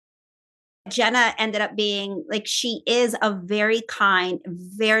Jenna ended up being like, she is a very kind,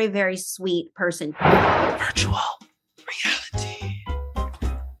 very, very sweet person. Virtual reality.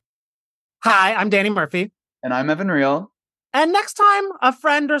 Hi, I'm Danny Murphy. And I'm Evan Real. And next time a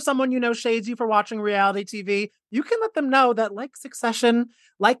friend or someone you know shades you for watching reality TV, you can let them know that, like Succession,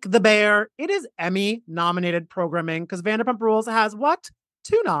 like The Bear, it is Emmy-nominated programming because Vanderpump Rules has what?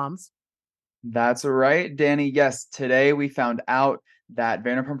 2 noms. That's right, Danny. Yes, today we found out that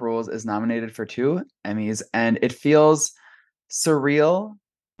Vanderpump Rules is nominated for 2 Emmys, and it feels surreal,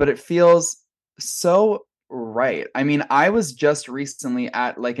 but it feels so right. I mean, I was just recently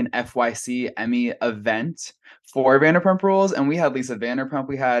at like an FYC Emmy event for Vanderpump Rules, and we had Lisa Vanderpump,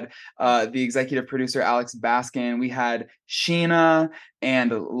 we had the executive producer Alex Baskin, we had Sheena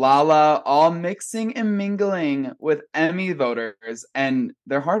and Lala all mixing and mingling with Emmy voters, and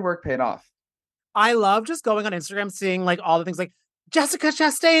their hard work paid off. I love just going on Instagram, seeing like all the things like Jessica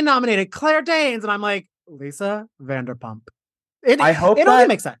Chastain nominated, Claire Danes, and I'm like, Lisa Vanderpump. It only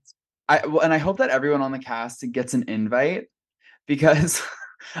makes sense. I hope that everyone on the cast gets an invite, because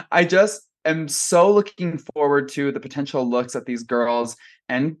I just am so looking forward to the potential looks that these girls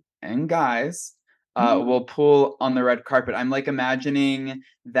and guys will pull on the red carpet. I'm like imagining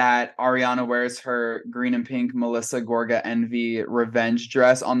that Ariana wears her green and pink Melissa Gorga Envy revenge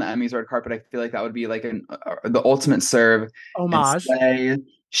dress on the Emmys red carpet. I feel like that would be like the ultimate serve. Homage.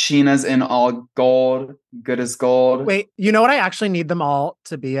 Sheena's in all gold, good as gold. Wait, you know what I actually need them all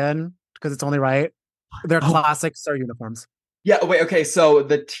to be in? Because it's only right. They're classic Sir uniforms. Yeah, wait, okay, so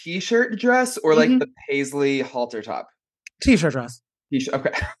the t-shirt dress or like the paisley halter top? T-shirt dress. T-shirt,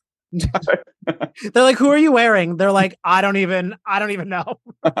 okay. They're like, who are you wearing? They're like, I don't even know.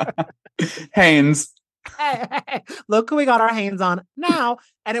 Hanes. Hey, look who we got our Hanes on now.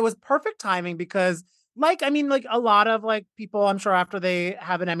 And it was perfect timing because like a lot of like people, I'm sure after they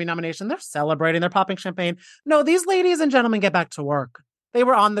have an Emmy nomination, they're celebrating, they're popping champagne. No, these ladies and gentlemen get back to work. They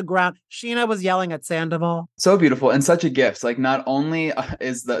were on the ground. Sheena was yelling at Sandoval. So beautiful and such a gift. Like, not only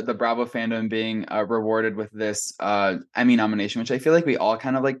is the Bravo fandom being rewarded with this Emmy nomination, which I feel like we all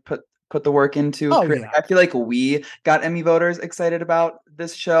kind of like put the work into. Oh, yeah. I feel like we got Emmy voters excited about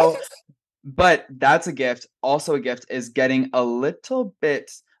this show, but that's a gift. Also a gift is getting a little bit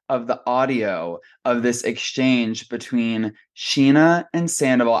of the audio of this exchange between Sheena and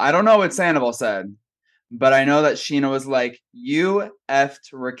Sandoval. I don't know what Sandoval said, but I know that Sheena was like, you effed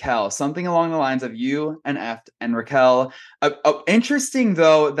Raquel. Something along the lines of you and effed and Raquel. Interesting,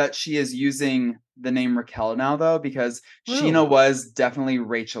 though, that she is using the name Raquel now, though, because Sheena was definitely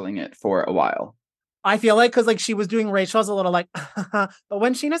Racheling it for a while. I feel like because like she was doing Rachel's a little like, but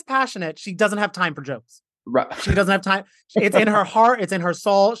when Sheena's passionate, she doesn't have time for jokes. Right. She doesn't have time. It's in her heart. It's in her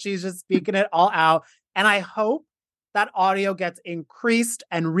soul. She's just speaking it all out. And I hope that audio gets increased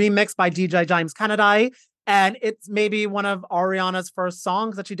and remixed by DJ James Kennedy. And it's maybe one of Ariana's first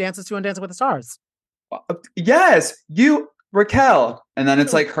songs that she dances to in Dancing with the Stars. Yes, you, Raquel. And then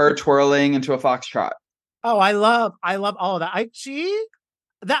it's like her twirling into a foxtrot. Oh, I love all of that. You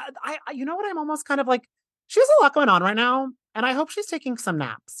know what? I'm almost kind of like, she has a lot going on right now. And I hope she's taking some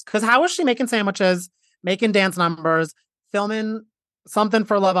naps. Because how is she making sandwiches, making dance numbers, filming something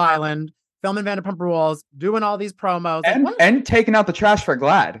for Love Island, filming Vanderpump Rules, doing all these promos, and taking out the trash for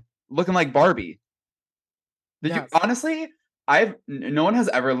Glad, looking like Barbie. Did you honestly? No one has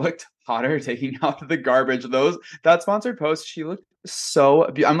ever looked hotter taking out the garbage. That sponsored post, she looked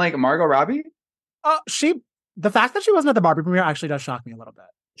so. I'm like, Margot Robbie. The fact that she wasn't at the Barbie premiere actually does shock me a little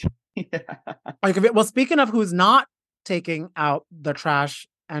bit. Yeah. Well, speaking of who's not taking out the trash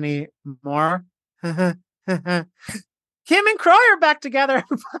anymore, Kim and Kroy are back together.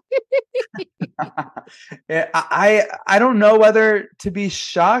 Yeah, I don't know whether to be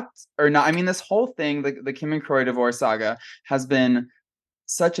shocked or not. I mean, this whole thing, the Kim and Kroy divorce saga, has been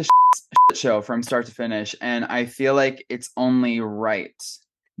such a shit show from start to finish, and I feel like it's only right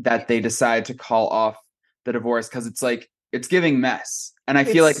that they decide to call off the divorce, because it's like it's giving mess, and I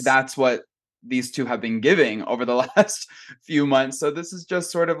feel like that's what these two have been giving over the last few months. So this is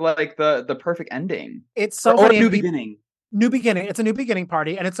just sort of like the perfect ending. It's so funny. New beginning. New beginning. It's a new beginning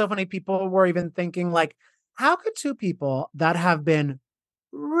party. And it's so funny. People were even thinking like, how could two people that have been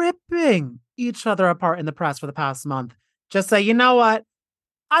ripping each other apart in the press for the past month just say, you know what?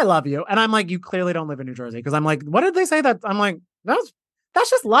 I love you. And I'm like, you clearly don't live in New Jersey. Because I'm like, what did they say that? I'm like, that's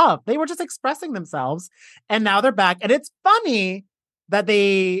just love. They were just expressing themselves. And now they're back. And it's funny that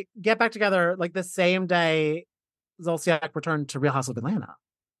they get back together like the same day Zolciak returned to Real House of Atlanta.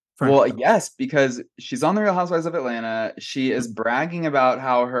 Well, yes, because she's on the Real Housewives of Atlanta. She is bragging about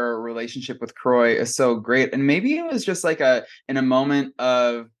how her relationship with Kroy is so great. And maybe it was just like in a moment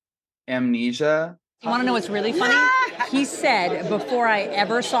of amnesia. You want to know what's really funny? He said before I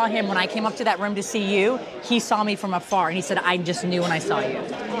ever saw him, when I came up to that room to see you, he saw me from afar, and he said, I just knew when I saw you.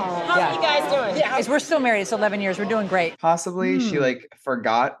 How are you guys doing? Yeah. We're still married. It's 11 years. We're doing great. Possibly she like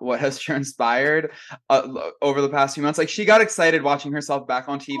forgot what has transpired over the past few months. Like she got excited watching herself back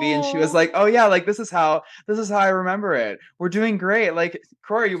on TV, and she was like, "Oh yeah, like this is how I remember it. We're doing great. Like,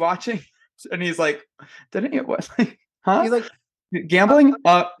 Kroy, are you watching?" And he's like, "Didn't you what? Like, huh? He's like, gambling?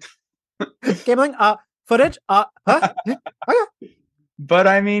 Gambling? Footage? Huh? Okay. But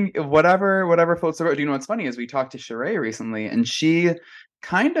I mean, whatever floats the boat. Do you know what's funny is we talked to Sheree recently, and she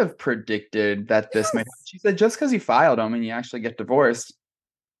kind of predicted that this might happen. She said, just because you filed them and you actually get divorced.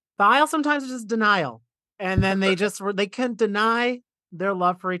 File sometimes is just denial. And then they can deny their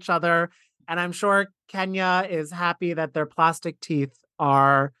love for each other. And I'm sure Kenya is happy that their plastic teeth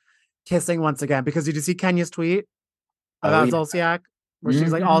are kissing once again. Because did you see Kenya's tweet about Zolciak? Where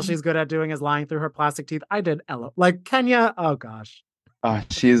she's like, all she's good at doing is lying through her plastic teeth. I did like Kenya. Oh gosh.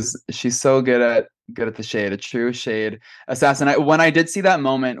 She's so good at the shade, a true shade assassin. When I did see that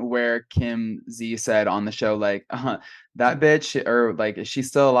moment where Kim Z said on the show, like, that bitch, or like, is she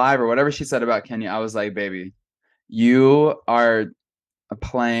still alive, or whatever she said about Kenya, I was like, baby, you are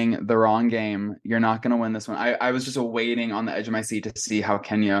playing the wrong game. You're not gonna win this one. I was just waiting on the edge of my seat to see how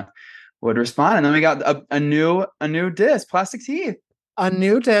Kenya would respond, and then we got a new diss, plastic teeth. A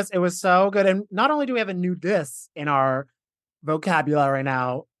new diss. It was so good, and not only do we have a new diss in our vocabulary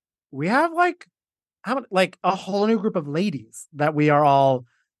now, we have like a whole new group of ladies that we are all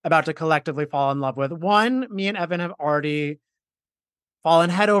about to collectively fall in love with. One, me and Evan have already fallen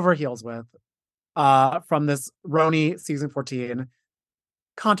head over heels with from this RHONY season 14,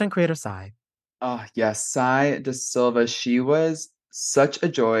 content creator Sai. Oh yes, Sai De Silva. She was such a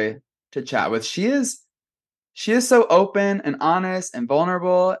joy to chat with. She is so open and honest and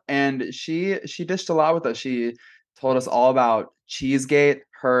vulnerable, and she dished a lot with us. She told us all about Cheesegate,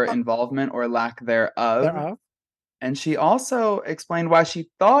 her involvement or lack thereof. And she also explained why she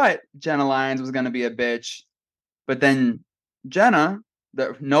thought Jenna Lyons was going to be a bitch. But then Jenna,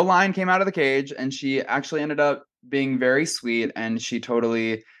 no line came out of the cage, and she actually ended up being very sweet, and she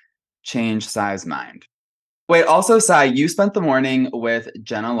totally changed Sai's mind. Wait, also, Sai, you spent the morning with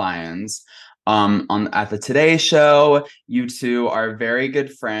Jenna Lyons at the Today Show. You two are very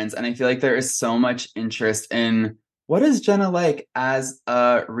good friends, and I feel like there is so much interest in what is Jenna like as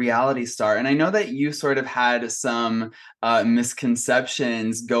a reality star. And I know that you sort of had some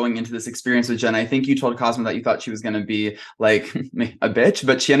misconceptions going into this experience with Jenna. I think you told Cosmo that you thought she was going to be like a bitch,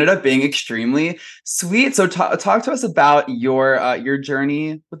 but she ended up being extremely sweet. So talk to us about your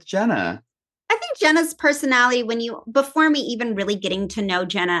journey with Jenna. I think Jenna's personality, before me even really getting to know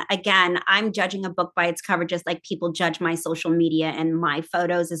Jenna, again, I'm judging a book by its cover, just like people judge my social media and my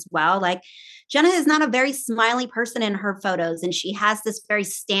photos as well. Like, Jenna is not a very smiley person in her photos, and she has this very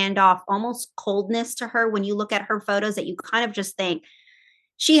standoff, almost coldness to her when you look at her photos that you kind of just think,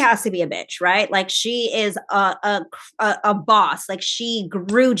 she has to be a bitch, right? Like, she is a boss. Like, she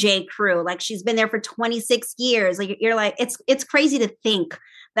grew J. Crew. Like, she's been there for 26 years. Like, you're like, it's crazy to think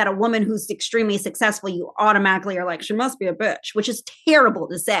that a woman who's extremely successful, you automatically are like, she must be a bitch, which is terrible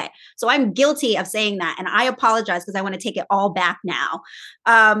to say. So I'm guilty of saying that. And I apologize because I want to take it all back now.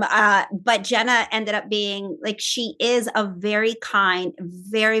 But Jenna ended up being like, she is a very kind,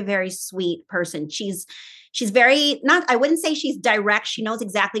 very, very sweet person. She's very, I wouldn't say she's direct. She knows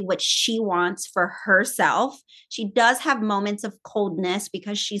exactly what she wants for herself. She does have moments of coldness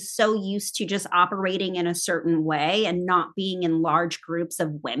because she's so used to just operating in a certain way and not being in large groups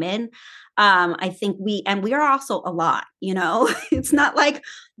of women. I think we are also a lot, it's not like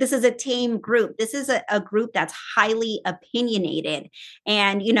this is a tame group. This is a group that's highly opinionated,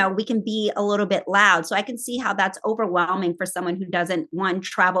 and, we can be a little bit loud. So I can see how that's overwhelming for someone who doesn't,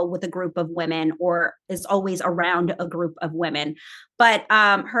 travel with a group of women or is always around a group of women. But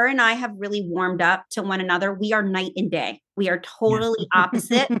her and I have really warmed up to one another. We are night and day. We are totally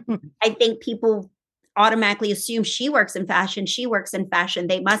opposite. I think people automatically assume she works in fashion.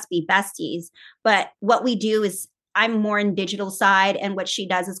 They must be besties. But what we do is, I'm more in digital side, and what she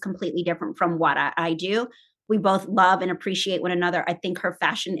does is completely different from what I do. We both love and appreciate one another. I think her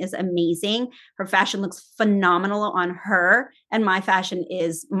fashion is amazing. Her fashion looks phenomenal on her, and my fashion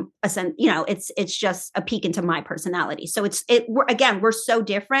is, it's just a peek into my personality. So we're so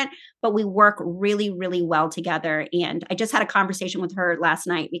different, but we work really, really well together. And I just had a conversation with her last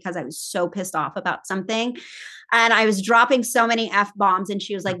night because I was so pissed off about something, and I was dropping so many F-bombs, and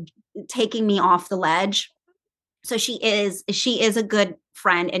she was like taking me off the ledge. So she is a good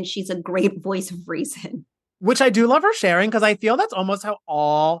friend, and she's a great voice of reason. Which I do love her sharing, because I feel that's almost how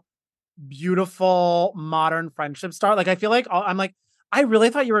all beautiful modern friendship start. Like, I feel like I'm like, I really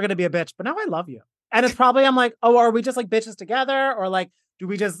thought you were going to be a bitch, but now I love you. And it's probably, I'm like, oh, are we just like bitches together? Or like, do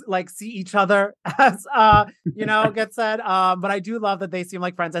we just like see each other as, gets said? But I do love that they seem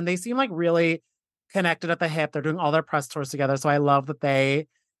like friends and they seem like really connected at the hip. They're doing all their press tours together. So I love that they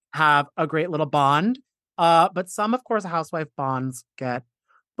have a great little bond. But some, of course, housewife bonds get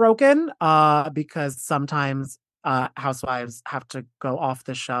broken because sometimes housewives have to go off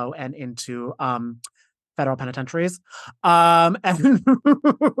the show and into federal penitentiaries. And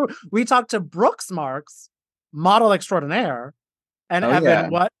we talked to Brooks Marks, model extraordinaire. And Oh, Evan,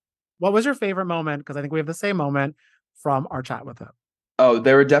 yeah. what was your favorite moment? Because I think we have the same moment from our chat with him. Oh,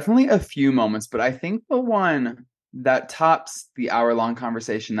 there were definitely a few moments, but I think the one that tops the hour-long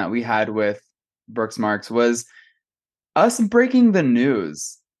conversation that we had with Brooks Marks was us breaking the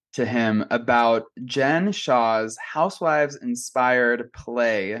news to him about Jen Shah's Housewives-inspired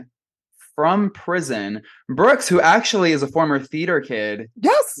play from prison. Brooks, who actually is a former theater kid,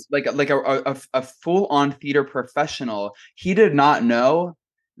 Yes, like a full-on theater professional, he did not know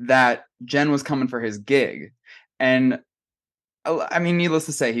that Jen was coming for his gig. And I mean, needless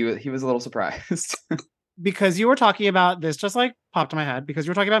to say, he was a little surprised. because you were talking about this, just like popped in my head because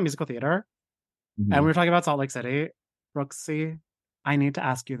you were talking about musical theater and we were talking about Salt Lake City. Brooksy, I need to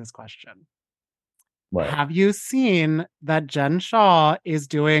ask you this question. What? Have you seen that Jen Shah is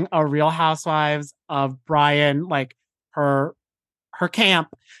doing a Real Housewives of Bryan, like her camp,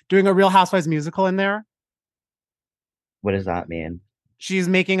 doing a Real Housewives musical in there? What does that mean? She's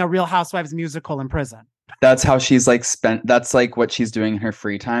making a Real Housewives musical in prison. That's how she's like that's like what she's doing in her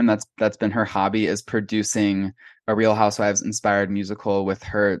free time. That's been her hobby, is producing a Real Housewives inspired musical with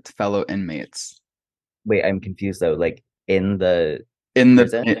her fellow inmates. Wait, I'm confused though. Like In the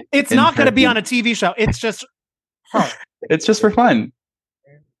prison? It's not going to be on a TV show. It's just her. It's just for fun.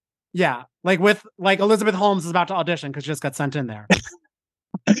 Yeah, like with like Elizabeth Holmes is about to audition because she just got sent in there.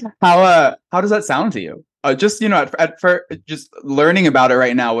 How does that sound to you? Just for just learning about it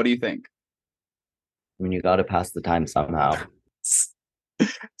right now, what do you think? I mean, you got to pass the time somehow.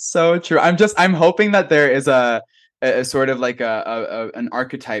 So true. I'm hoping that there is a sort of like an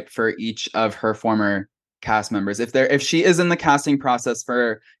archetype for each of her former cast members. If she is in the casting process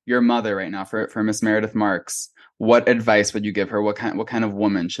for your mother right now, for Miss Meredith Marks, what advice would you give her? What kind of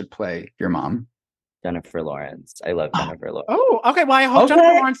woman should play your mom? Jennifer Lawrence. I love Jennifer Lawrence. Oh, okay. Well, I hope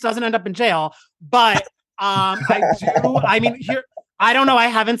Jennifer Lawrence doesn't end up in jail, but I do. I mean, here, I don't know. I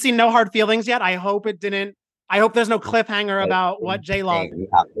haven't seen No Hard Feelings yet. I hope it didn't. I hope there's no cliffhanger about what J-Lo. You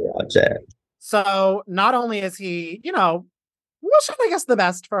have to watch it. So not only is he, wishing, I guess, the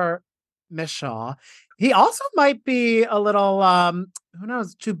best for Miss Shaw, he also might be a little, who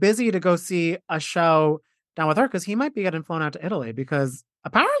knows, too busy to go see a show down with her because he might be getting flown out to Italy because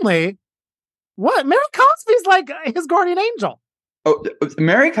apparently, Mary Cosby's like his guardian angel. Oh,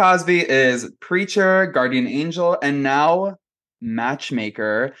 Mary Cosby is preacher, guardian angel, and now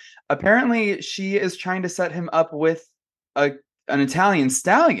matchmaker. Apparently, she is trying to set him up with an Italian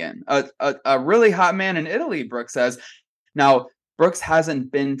stallion, a really hot man in Italy, Brooks says. Now, Brooks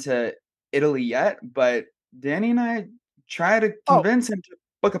hasn't been to Italy yet, but Danny and I try to convince him to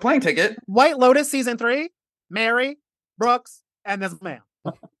book a plane ticket. White Lotus season 3, Mary, Brooks, and this man.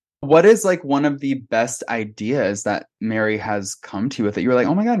 What is like one of the best ideas that Mary has come to you with it? You were like,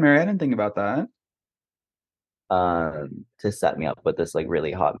 oh my God, Mary, I didn't think about that. To set me up with this like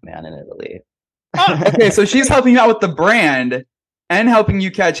really hot man in Italy. Okay, so she's helping you out with the brand and helping you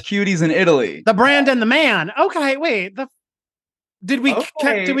catch cuties in Italy. The brand and the man. Okay, wait. Did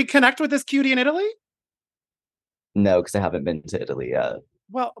we connect with this cutie in Italy? No, because I haven't been to Italy yet.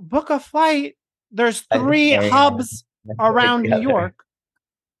 Well, book a flight. There's 3 hubs around New York.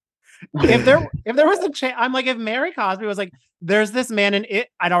 If there was a chance, I'm like, if Mary Cosby was like, there's this man in it,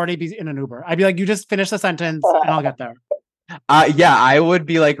 I'd already be in an Uber. I'd be like, you just finish the sentence and I'll get there. Yeah, I would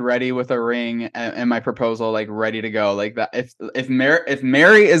be like ready with a ring and my proposal like ready to go. Like that. If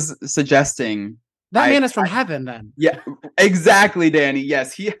Mary is suggesting that man is from heaven, then. Yeah, exactly, Danny.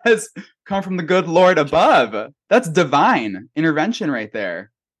 Yes, he has come from the good Lord above. That's divine intervention right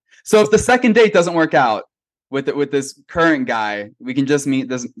there. So if the second date doesn't work out with this current guy, we can just meet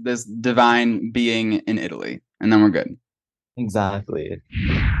this divine being in Italy, and then we're good. Exactly.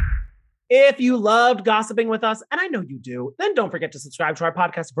 If you loved gossiping with us, and I know you do, then don't forget to subscribe to our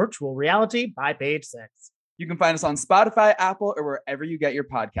podcast, Virtual Reality by Page 6. You can find us on Spotify, Apple, or wherever you get your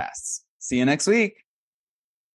podcasts. See you next week.